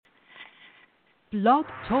Blog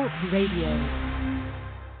Talk Radio.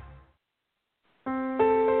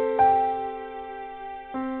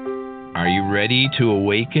 Are you ready to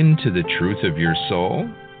awaken to the truth of your soul?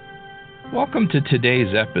 Welcome to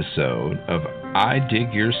today's episode of I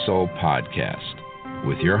Dig Your Soul podcast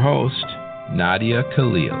with your host, Nadia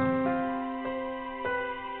Khalil.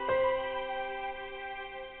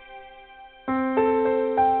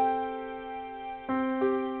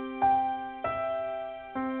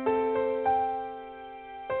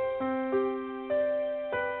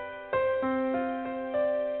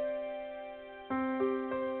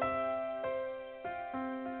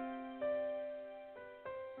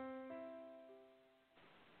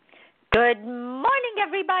 Good morning,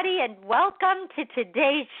 everybody, and welcome to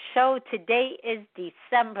today's show. Today is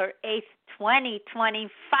December 8th, 2020,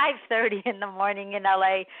 5:30 in the morning in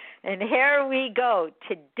LA, and here we go.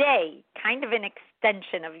 Today, kind of an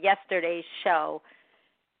extension of yesterday's show,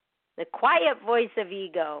 the quiet voice of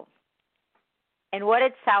ego and what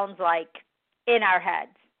it sounds like in our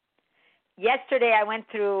heads. Yesterday, I went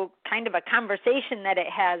through kind of a conversation that it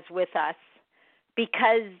has with us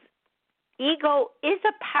because ego is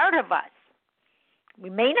a part of us. We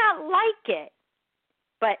may not like it,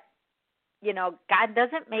 but, God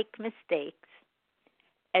doesn't make mistakes.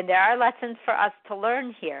 And there are lessons for us to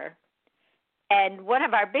learn here. And one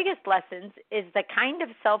of our biggest lessons is the kind of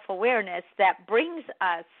self-awareness that brings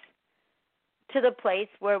us to the place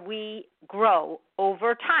where we grow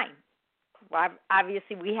over time. Well,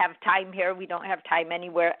 obviously, we have time here. We don't have time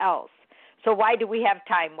anywhere else. So why do we have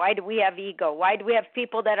time? Why do we have ego? Why do we have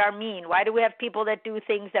people that are mean? Why do we have people that do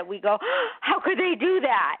things that we go, how could they do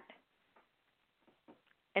that?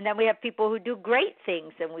 And then we have people who do great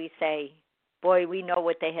things and we say, boy, we know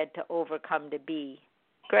what they had to overcome to be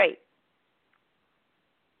great.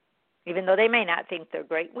 Even though they may not think they're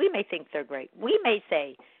great, we may think they're great. We may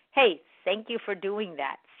say, hey, thank you for doing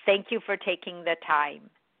that. Thank you for taking the time.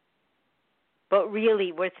 But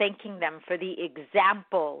really, we're thanking them for the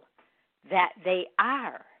example that they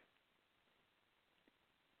are.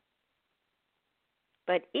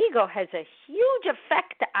 But ego has a huge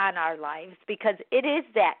effect on our lives because it is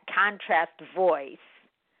that contrast voice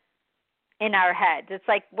in our heads. It's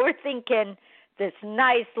like we're thinking this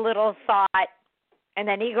nice little thought, and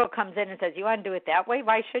then ego comes in and says, you want to do it that way?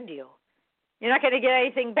 Why should you? You're not going to get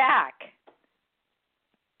anything back.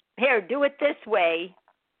 Here, do it this way.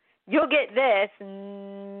 You'll get this,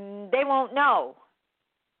 and they won't know.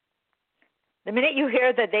 The minute you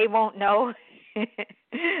hear that they won't know,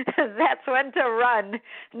 that's when to run,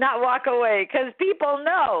 not walk away, because people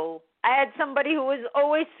know. I had somebody who was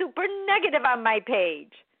always super negative on my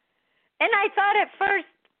page, and I thought at first,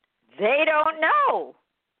 they don't know.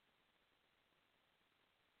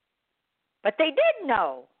 But they did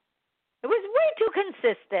know. It was way too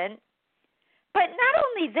consistent. But not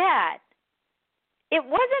only that, it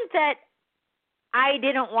wasn't that I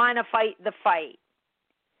didn't want to fight the fight.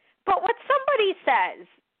 But what somebody says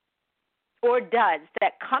or does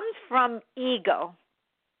that comes from ego,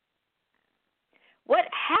 what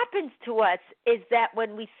happens to us is that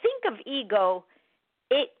when we think of ego,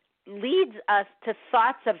 it leads us to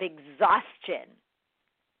thoughts of exhaustion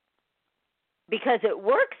because it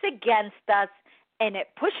works against us and it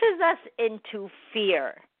pushes us into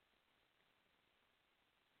fear.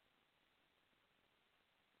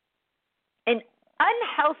 And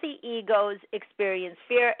unhealthy egos experience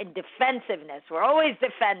fear and defensiveness. We're always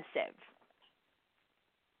defensive.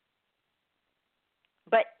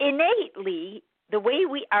 But innately, the way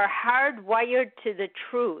we are hardwired to the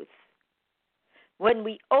truth, when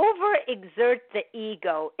we overexert the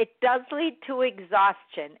ego, it does lead to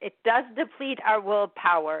exhaustion. It does deplete our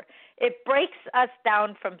willpower. It breaks us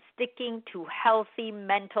down from sticking to healthy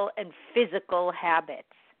mental and physical habits.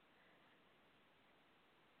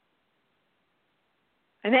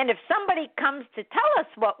 And then if somebody comes to tell us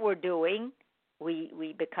what we're doing,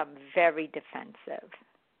 we become very defensive.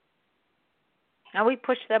 Now we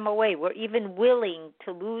push them away. We're even willing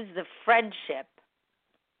to lose the friendship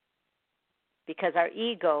because our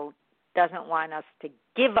ego doesn't want us to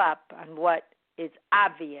give up on what is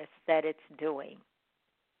obvious that it's doing.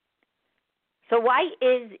 So why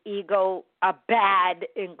is ego a bad,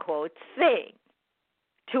 in quotes, thing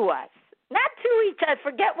to us? Not to each other.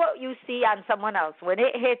 Forget what you see on someone else. When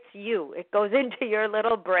it hits you, it goes into your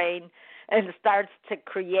little brain and starts to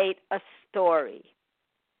create a story.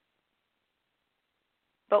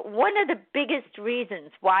 But one of the biggest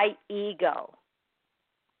reasons why ego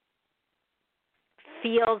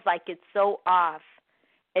feels like it's so off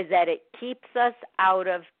is that it keeps us out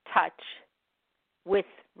of touch with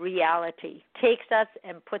reality, takes us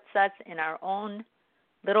and puts us in our own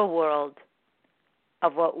little world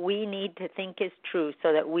of what we need to think is true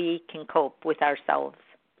so that we can cope with ourselves.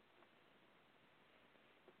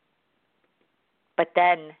 But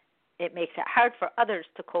then it makes it hard for others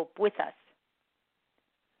to cope with us.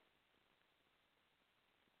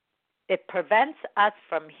 It prevents us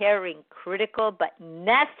from hearing critical but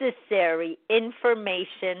necessary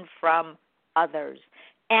information from others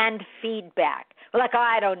and feedback. We're like, oh,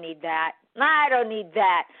 I don't need that. I don't need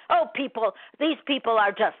that. Oh, these people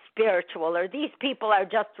are just spiritual, or these people are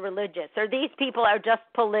just religious, or these people are just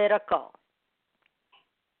political.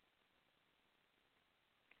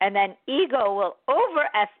 And then ego will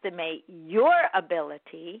overestimate your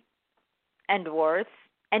ability and worth,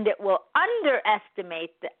 and it will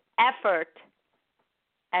underestimate the effort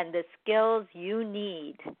and the skills you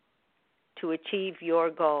need to achieve your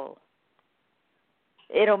goal.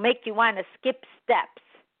 It'll make you want to skip steps,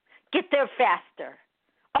 get there faster.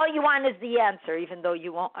 All you want is the answer, even though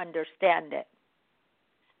you won't understand it.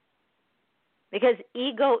 Because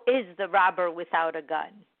ego is the robber without a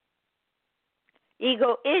gun.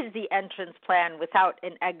 Ego is the entrance plan without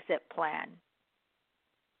an exit plan.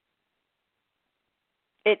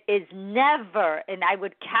 It is never, and I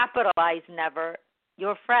would capitalize never,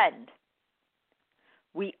 your friend.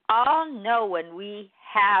 We all know when we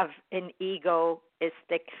have an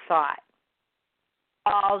egoistic thought.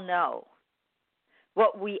 All know.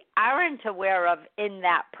 What we aren't aware of in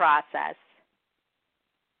that process,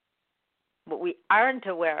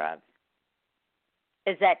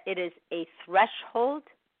 is that it is a threshold,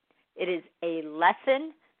 it is a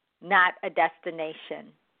lesson, not a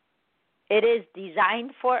destination. It is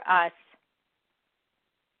designed for us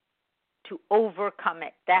to overcome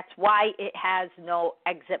it. That's why it has no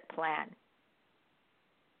exit plan.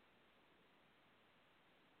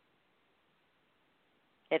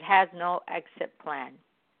 It has no exit plan.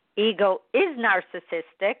 Ego is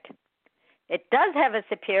narcissistic. It does have a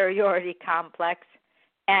superiority complex.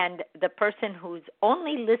 And the person who's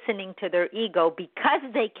only listening to their ego because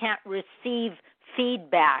they can't receive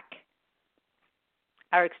feedback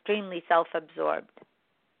are extremely self-absorbed.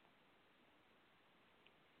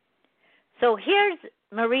 So here's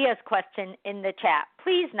Maria's question in the chat.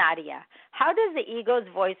 Please, Nadia, how does the ego's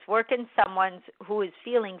voice work in someone who is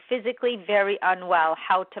feeling physically very unwell?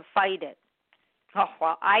 How to fight it? Oh,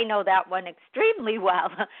 well, I know that one extremely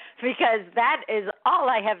well because that is all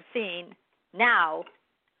I have seen now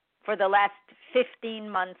for the last 15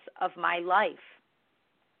 months of my life.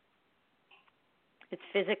 It's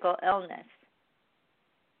physical illness.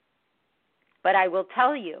 But I will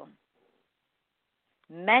tell you,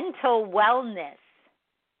 mental wellness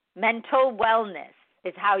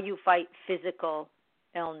is how you fight physical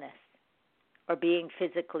illness or being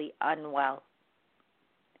physically unwell.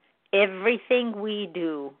 Everything we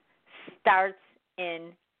do starts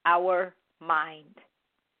in our mind.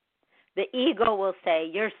 The ego will say,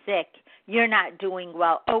 you're sick, you're not doing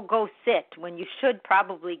well, oh, go sit, when you should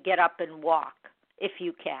probably get up and walk if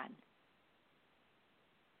you can.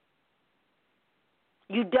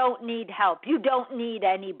 You don't need help. You don't need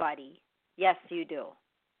anybody. Yes, you do.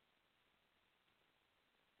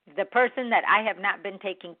 The person that I have not been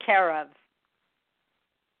taking care of,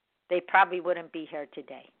 they probably wouldn't be here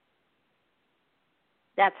today.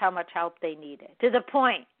 That's how much help they needed. To the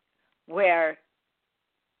point where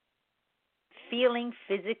feeling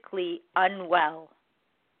physically unwell,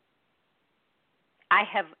 I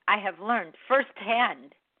have learned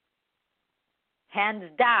firsthand, hands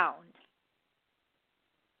down,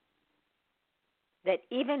 that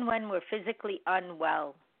even when we're physically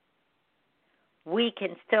unwell, we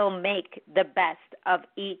can still make the best of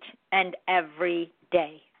each and every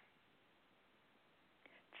day.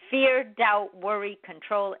 Fear, doubt, worry,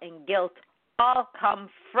 control, and guilt all come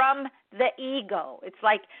from the ego. It's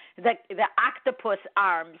like the octopus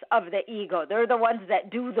arms of the ego. They're the ones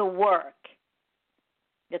that do the work,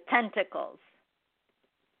 the tentacles.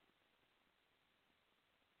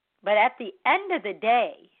 But at the end of the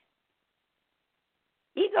day,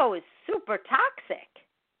 ego is super toxic.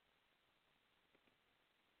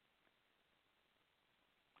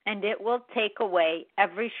 And it will take away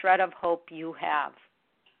every shred of hope you have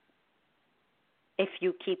if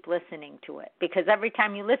you keep listening to it. Because every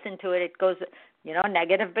time you listen to it, it goes,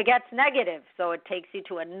 negative begets negative. So it takes you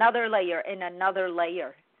to another layer and another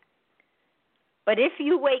layer. But if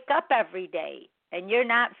you wake up every day and you're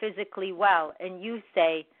not physically well and you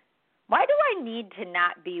say, why do I need to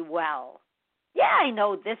not be well? Yeah, I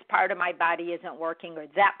know this part of my body isn't working or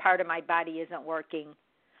that part of my body isn't working,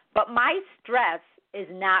 but my stress is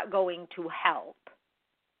not going to help.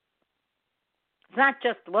 It's not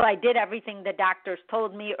just, I did everything the doctors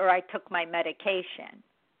told me or I took my medication.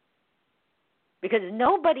 because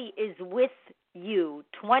nobody is with you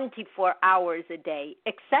 24 hours a day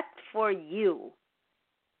except for you.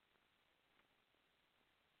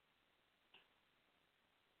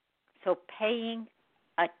 So paying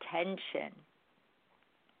attention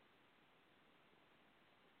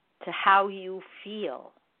to how you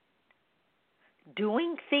feel,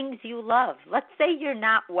 doing things you love. Let's say you're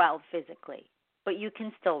not well physically, but you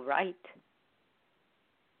can still write.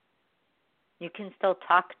 You can still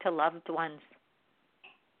talk to loved ones.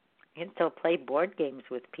 You can still play board games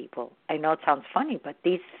with people. I know it sounds funny, but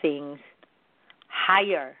these things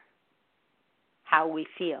higher how we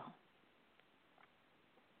feel.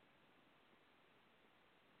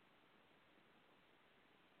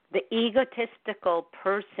 The egotistical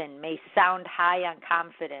person may sound high on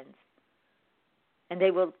confidence, and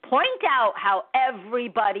they will point out how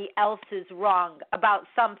everybody else is wrong about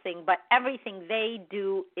something, but everything they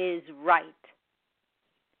do is right.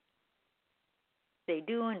 They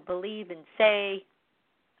do and believe and say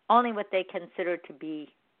only what they consider to be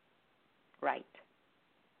right.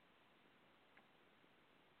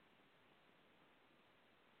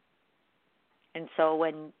 And so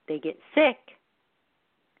when they get sick,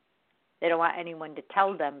 they don't want anyone to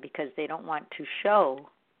tell them because they don't want to show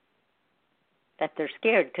that they're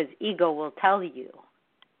scared, because ego will tell you.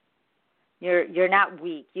 You're not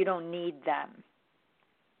weak. You don't need them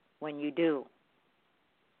when you do.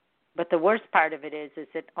 But the worst part of it is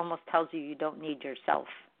it almost tells you you don't need yourself.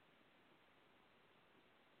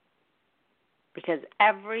 Because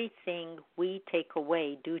everything we take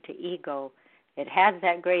away due to ego, it has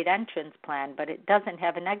that great entrance plan, but it doesn't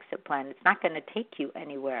have an exit plan. It's not going to take you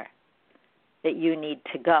anywhere that you need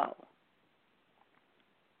to go.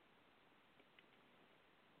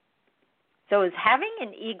 So is having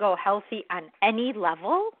an ego healthy on any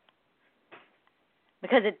level?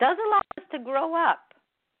 Because it does allow us to grow up.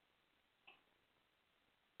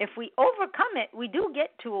 If we overcome it, we do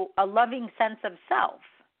get to a loving sense of self.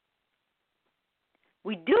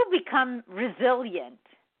 We do become resilient.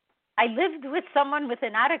 I lived with someone with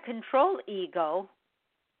an out-of-control ego.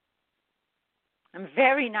 I'm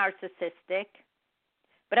very narcissistic.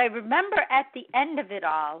 But I remember at the end of it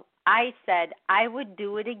all, I said I would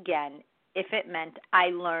do it again if it meant I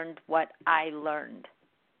learned what I learned.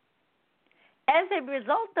 As a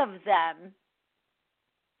result of them,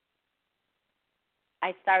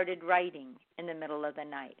 I started writing in the middle of the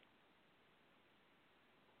night.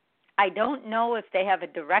 I don't know if they have a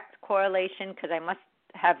direct correlation, because I must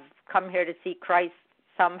have come here to see Christ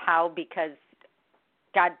somehow, because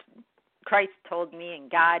Christ told me, and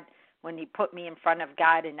God, when he put me in front of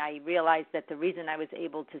God, and I realized that the reason I was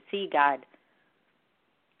able to see God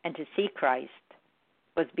and to see Christ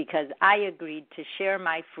was because I agreed to share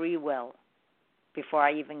my free will before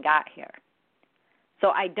I even got here. So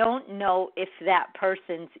I don't know if that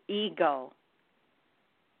person's ego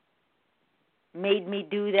made me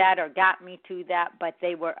do that or got me to that, but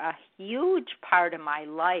they were a huge part of my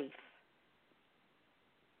life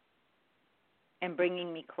in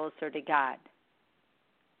bringing me closer to God.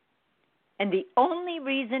 And the only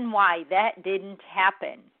reason why that didn't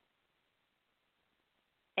happen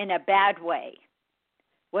in a bad way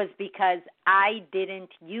was because I didn't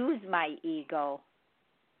use my ego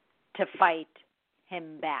to fight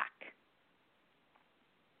him back.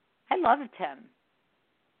 I loved him,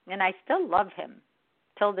 and I still love him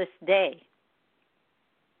till this day.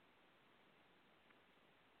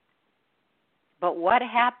 But what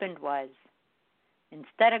happened was,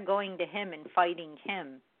 instead of going to him and fighting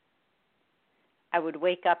him, I would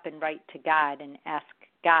wake up and write to God and ask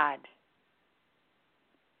God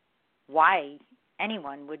why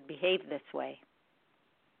anyone would behave this way.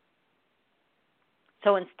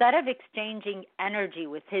 So instead of exchanging energy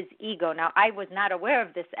with his ego, now I was not aware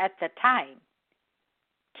of this at the time.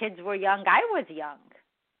 Kids were young, I was young.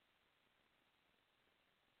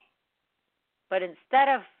 But instead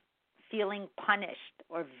of feeling punished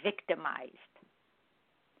or victimized,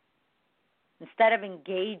 instead of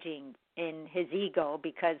engaging in his ego,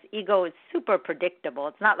 because ego is super predictable.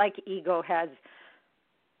 It's not like ego has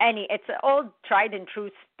it's an old tried and true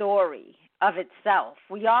story of itself.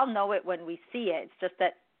 We all know it when we see it. It's just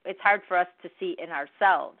that it's hard for us to see in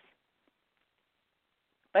ourselves.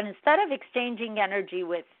 But instead of exchanging energy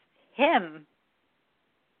with him,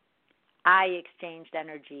 I exchanged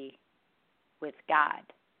energy with God.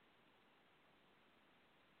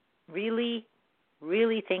 Really,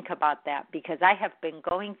 really think about that, because I have been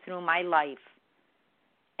going through my life,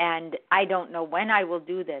 and I don't know when I will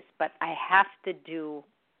do this, but I have to do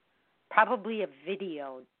probably a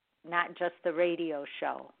video, not just the radio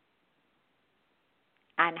show,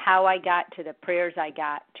 on how I got to the prayers I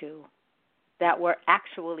got to, that were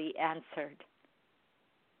actually answered.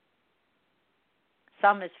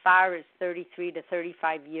 Some as far as 33 to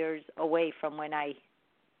 35 years away from when I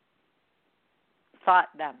thought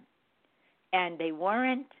them. And they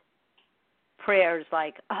weren't prayers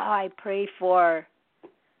like, I pray for,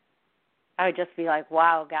 I would just be like,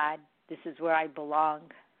 wow, God, this is where I belong.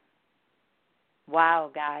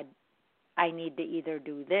 Wow, God, I need to either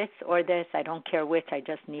do this or this. I don't care which. I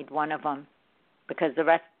just need one of them because the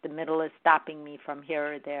rest, the middle is stopping me from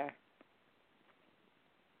here or there.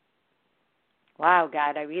 Wow,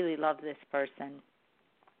 God, I really love this person.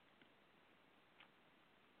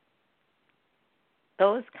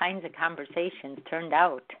 Those kinds of conversations turned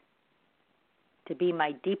out to be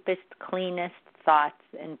my deepest, cleanest thoughts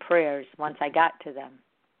and prayers once I got to them.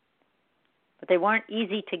 But they weren't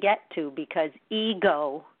easy to get to because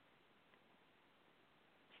ego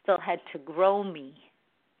still had to grow me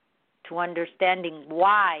to understanding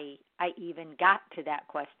why I even got to that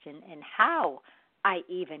question and how I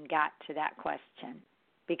even got to that question.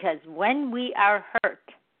 Because when we are hurt,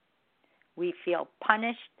 we feel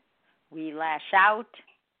punished, we lash out,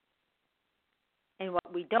 and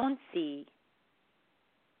what we don't see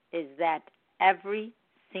is that every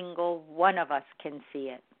single one of us can see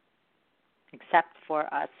it, except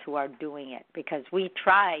for us who are doing it, because we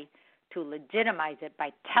try to legitimize it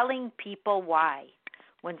by telling people why.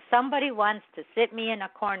 When somebody wants to sit me in a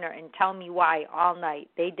corner and tell me why all night,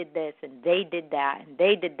 they did this and they did that and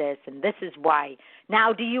they did this and this is why.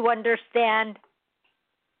 Now, do you understand?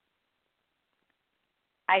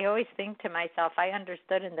 I always think to myself, I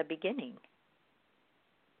understood in the beginning.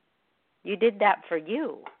 You did that for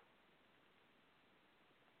you.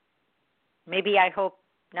 Maybe I hope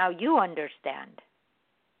now you understand.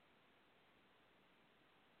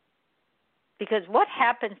 Because what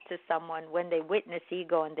happens to someone when they witness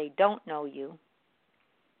ego and they don't know you,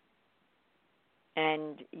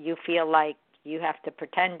 and you feel like you have to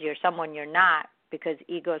pretend you're someone you're not because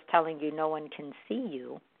ego is telling you no one can see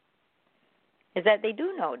you, is that they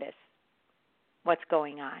do notice what's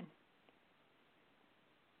going on.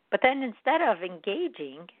 But then instead of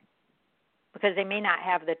engaging, because they may not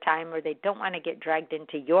have the time or they don't want to get dragged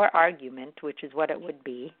into your argument, which is what it would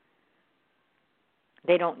be,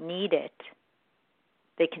 they don't need it.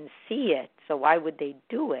 They can see it, so why would they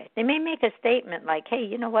do it? They may make a statement like, hey,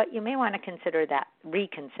 you know what, you may want to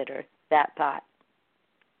reconsider that thought.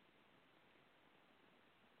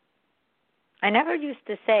 I never used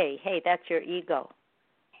to say, hey, that's your ego.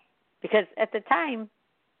 Because at the time,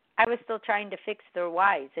 I was still trying to fix their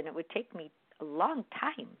whys, and it would take me a long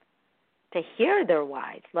time to hear their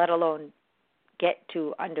whys, let alone get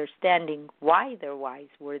to understanding why their whys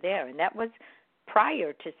were there. And that was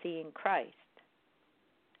prior to seeing Christ.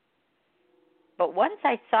 But once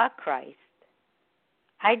I saw Christ,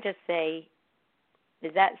 I just say,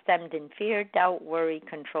 is that stemmed in fear, doubt, worry,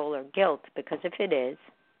 control, or guilt? Because if it is,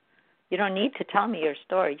 you don't need to tell me your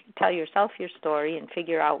story. You can tell yourself your story and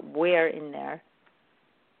figure out where in there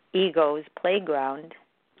ego's playground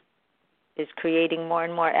is creating more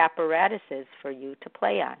and more apparatuses for you to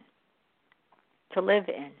play on, to live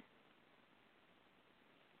in.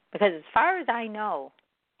 Because as far as I know,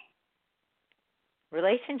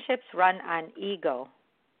 relationships run on ego.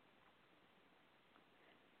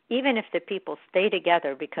 Even if the people stay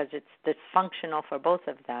together because it's dysfunctional for both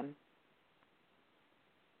of them,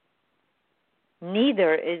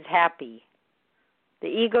 neither is happy. The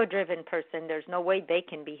ego-driven person, there's no way they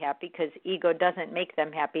can be happy because ego doesn't make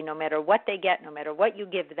them happy. No matter what they get, no matter what you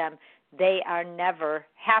give them, they are never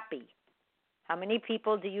happy. How many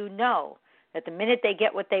people do you know that the minute they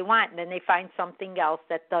get what they want, then they find something else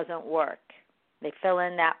that doesn't work? They fill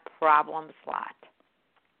in that problem slot.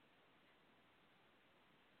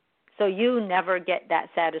 So you never get that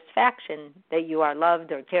satisfaction that you are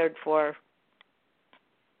loved or cared for.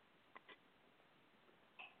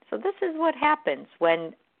 So this is what happens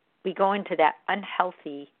when we go into that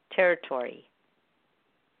unhealthy territory.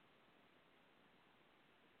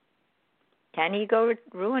 Can ego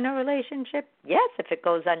ruin a relationship? Yes, if it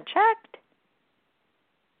goes unchecked.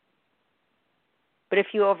 But if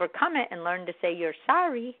you overcome it and learn to say you're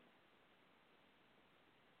sorry,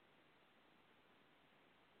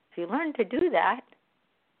 if you learn to do that,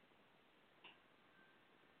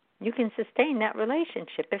 you can sustain that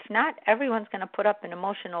relationship. If not, everyone's going to put up an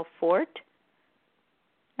emotional fort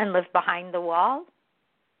and live behind the wall.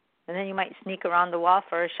 And then you might sneak around the wall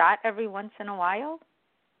for a shot every once in a while.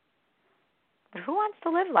 But who wants to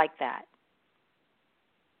live like that?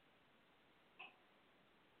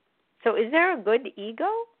 So is there a good ego?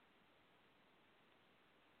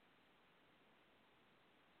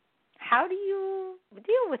 how do you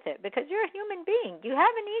deal with it? Because you're a human being. You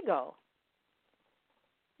have an ego.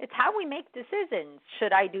 It's how we make decisions.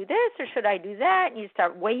 Should I do this or should I do that? And you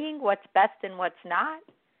start weighing what's best and what's not.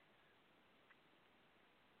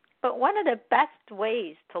 But one of the best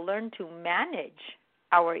ways to learn to manage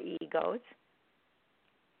our egos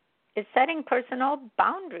is setting personal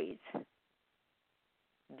boundaries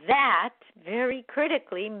that very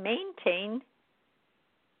critically maintain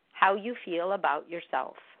how you feel about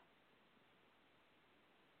yourself.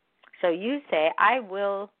 So you say, I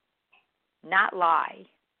will not lie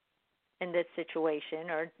in this situation,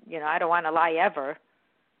 or, I don't want to lie ever,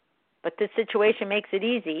 but this situation makes it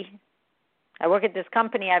easy. I work at this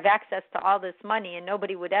company, I have access to all this money, and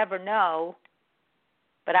nobody would ever know,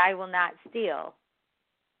 but I will not steal.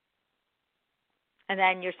 And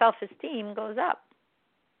then your self-esteem goes up.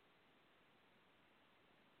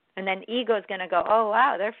 And then ego is going to go, oh,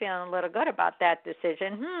 wow, they're feeling a little good about that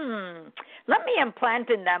decision. Let me implant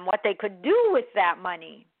in them what they could do with that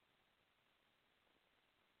money.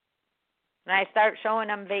 And I start showing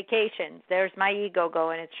them vacations. There's my ego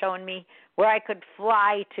going. It's showing me where I could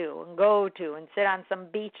fly to and go to and sit on some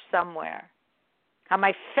beach somewhere. How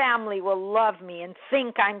my family will love me and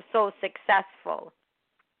think I'm so successful.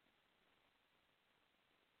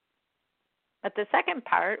 But the second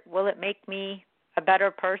part, will it make me a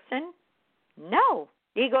better person? No.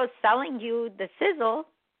 Ego's selling you the sizzle,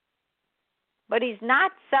 but he's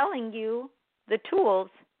not selling you the tools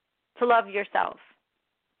to love yourself.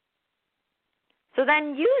 So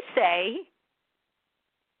then you say,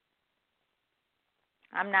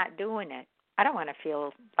 I'm not doing it. I don't want to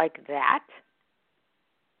feel like that.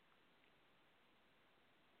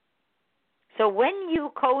 So when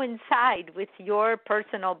you coincide with your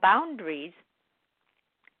personal boundaries,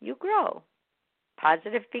 you grow.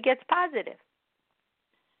 Positive begets positive.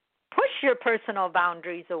 Push your personal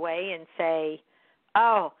boundaries away and say,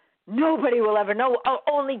 oh, nobody will ever know. I'll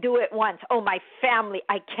only do it once. Oh, my family,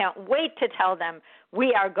 I can't wait to tell them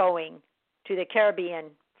we are going to the Caribbean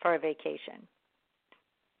for a vacation.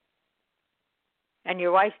 And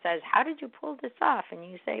your wife says, how did you pull this off? And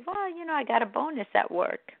you say, well, I got a bonus at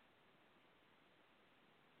work.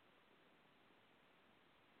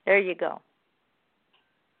 There you go.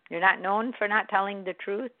 You're not known for not telling the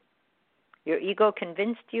truth. Your ego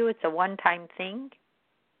convinced you it's a one-time thing.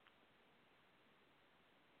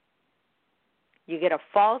 You get a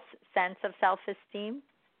false sense of self-esteem,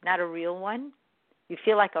 not a real one. You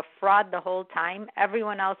feel like a fraud the whole time.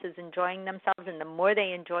 Everyone else is enjoying themselves, and the more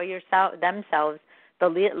they enjoy themselves,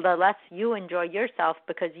 the less you enjoy yourself,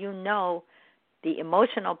 because you know the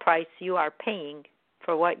emotional price you are paying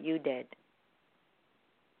for what you did.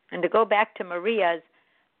 And to go back to Maria's,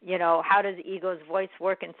 how does ego's voice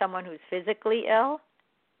work in someone who's physically ill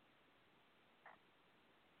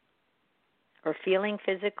or feeling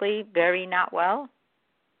physically very not well?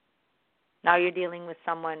 Now you're dealing with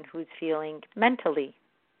someone who's feeling mentally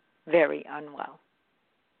very unwell.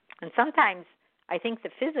 And sometimes I think the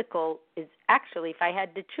physical is actually, if I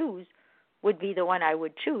had to choose, would be the one I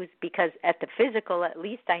would choose, because at the physical, at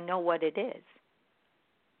least I know what it is.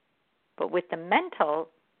 But with the mental,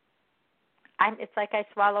 it's like I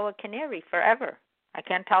swallow a canary forever. I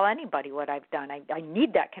can't tell anybody what I've done. I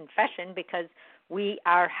need that confession because we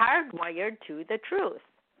are hardwired to the truth.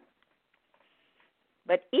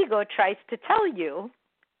 But ego tries to tell you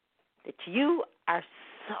that you are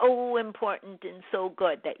so important and so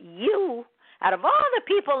good that you, out of all the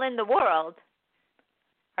people in the world,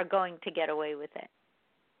 are going to get away with it.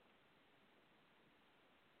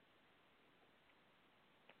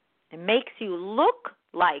 It makes you look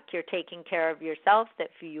like you're taking care of yourself, that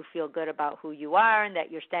you feel good about who you are, and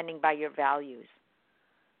that you're standing by your values.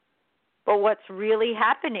 But what's really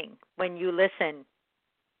happening when you listen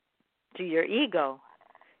to your ego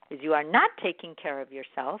is you are not taking care of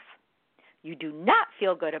yourself, you do not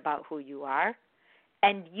feel good about who you are,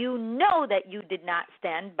 and you know that you did not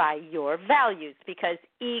stand by your values, because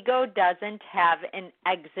ego doesn't have an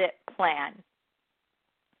exit plan.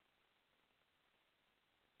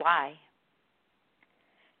 Why?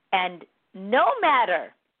 And no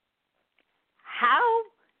matter how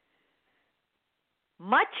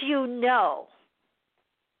much you know,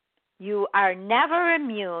 you are never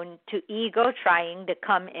immune to ego trying to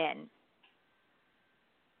come in.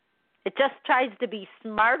 It just tries to be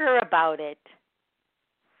smarter about it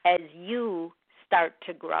as you start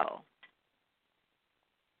to grow.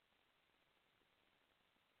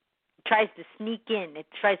 It tries to sneak in. It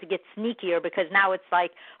tries to get sneakier, because now it's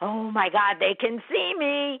like, oh my God, they can see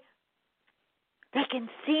me. They can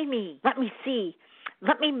see me. Let me see.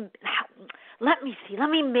 Let let me see, let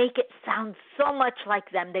me make it sound so much like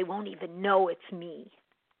them they won't even know it's me.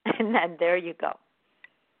 And then there you go.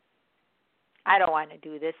 I don't want to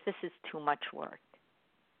do this. This is too much work.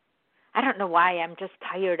 I don't know why. I'm just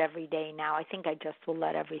tired every day now. I think I just will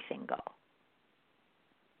let everything go.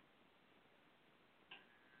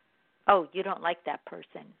 Oh, you don't like that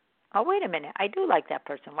person. Oh, wait a minute. I do like that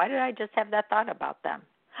person. Why did I just have that thought about them?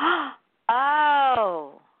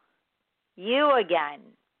 Oh, you again.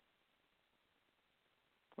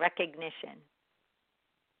 Recognition.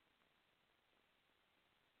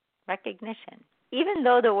 Recognition. Even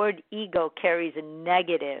though the word ego carries a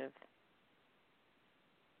negative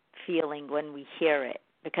feeling when we hear it,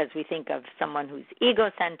 because we think of someone who's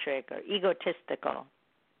egocentric or egotistical,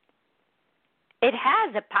 it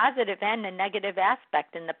has a positive and a negative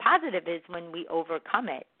aspect, and the positive is when we overcome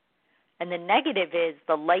it, and the negative is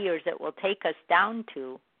the layers it will take us down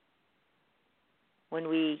to when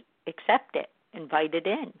we accept it, invite it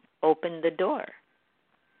in, open the door.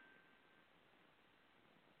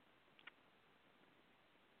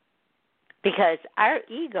 Because our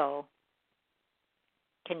ego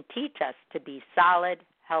can teach us to be solid,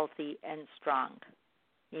 healthy, and strong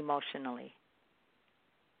emotionally.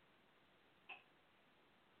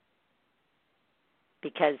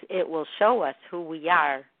 Because it will show us who we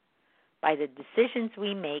are by the decisions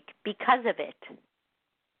we make because of it.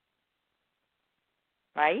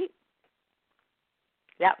 Right?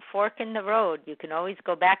 That fork in the road, you can always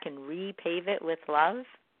go back and repave it with love.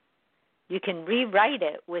 You can rewrite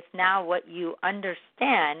it with now what you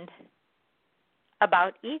understand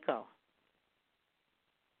about ego.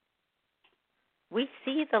 We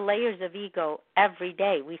see the layers of ego every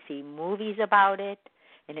day. We see movies about it,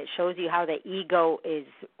 and it shows you how the ego is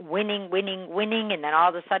winning, and then all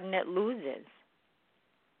of a sudden it loses.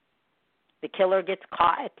 The killer gets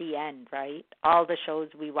caught at the end, right? All the shows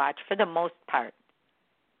we watch, for the most part.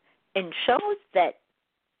 And shows that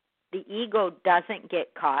the ego doesn't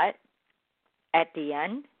get caught at the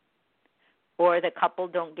end, or the couple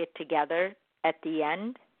don't get together at the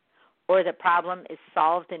end, or the problem is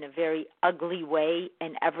solved in a very ugly way,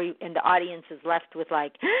 and the audience is left with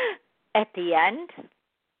like, at the end,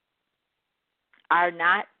 are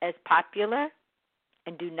not as popular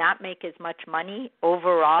and do not make as much money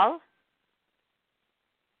overall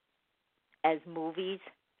as movies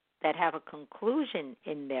that have a conclusion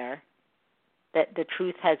in there that the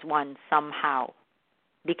truth has won somehow.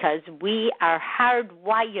 Because we are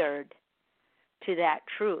hardwired to that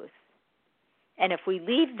truth. And if we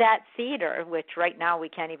leave that theater, which right now we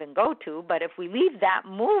can't even go to, but if we leave that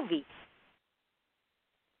movie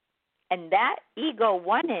and that ego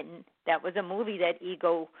won in, that was a movie that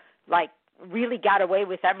ego really got away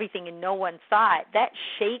with everything and no one saw it, that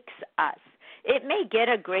shakes us. It may get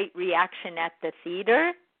a great reaction at the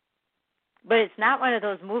theater, but it's not one of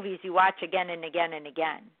those movies you watch again and again and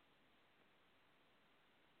again.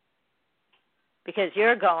 Because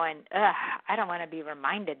you're going, I don't want to be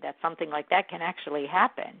reminded that something like that can actually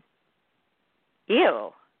happen.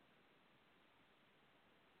 Ew.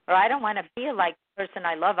 Or I don't want to feel like the person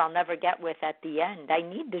I love I'll never get with at the end. I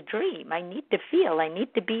need to dream. I need to feel. I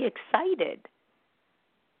need to be excited.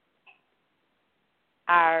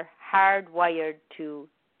 Are hardwired to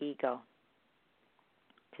ego,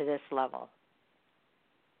 to this level.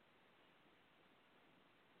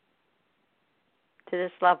 To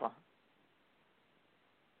this level.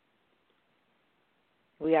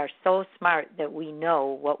 We are so smart that we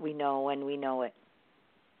know what we know when we know it.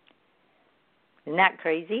 Isn't that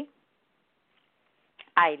crazy?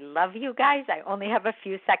 I love you guys. I only have a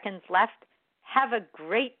few seconds left. Have a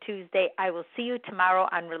great Tuesday. I will see you tomorrow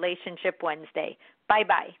on Relationship Wednesday.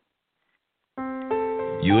 Bye-bye.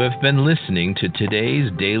 You have been listening to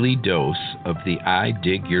today's daily dose of the I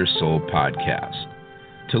Dig Your Soul podcast.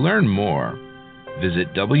 To learn more,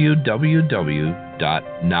 visit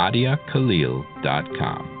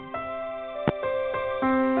www.nadiakhalil.com.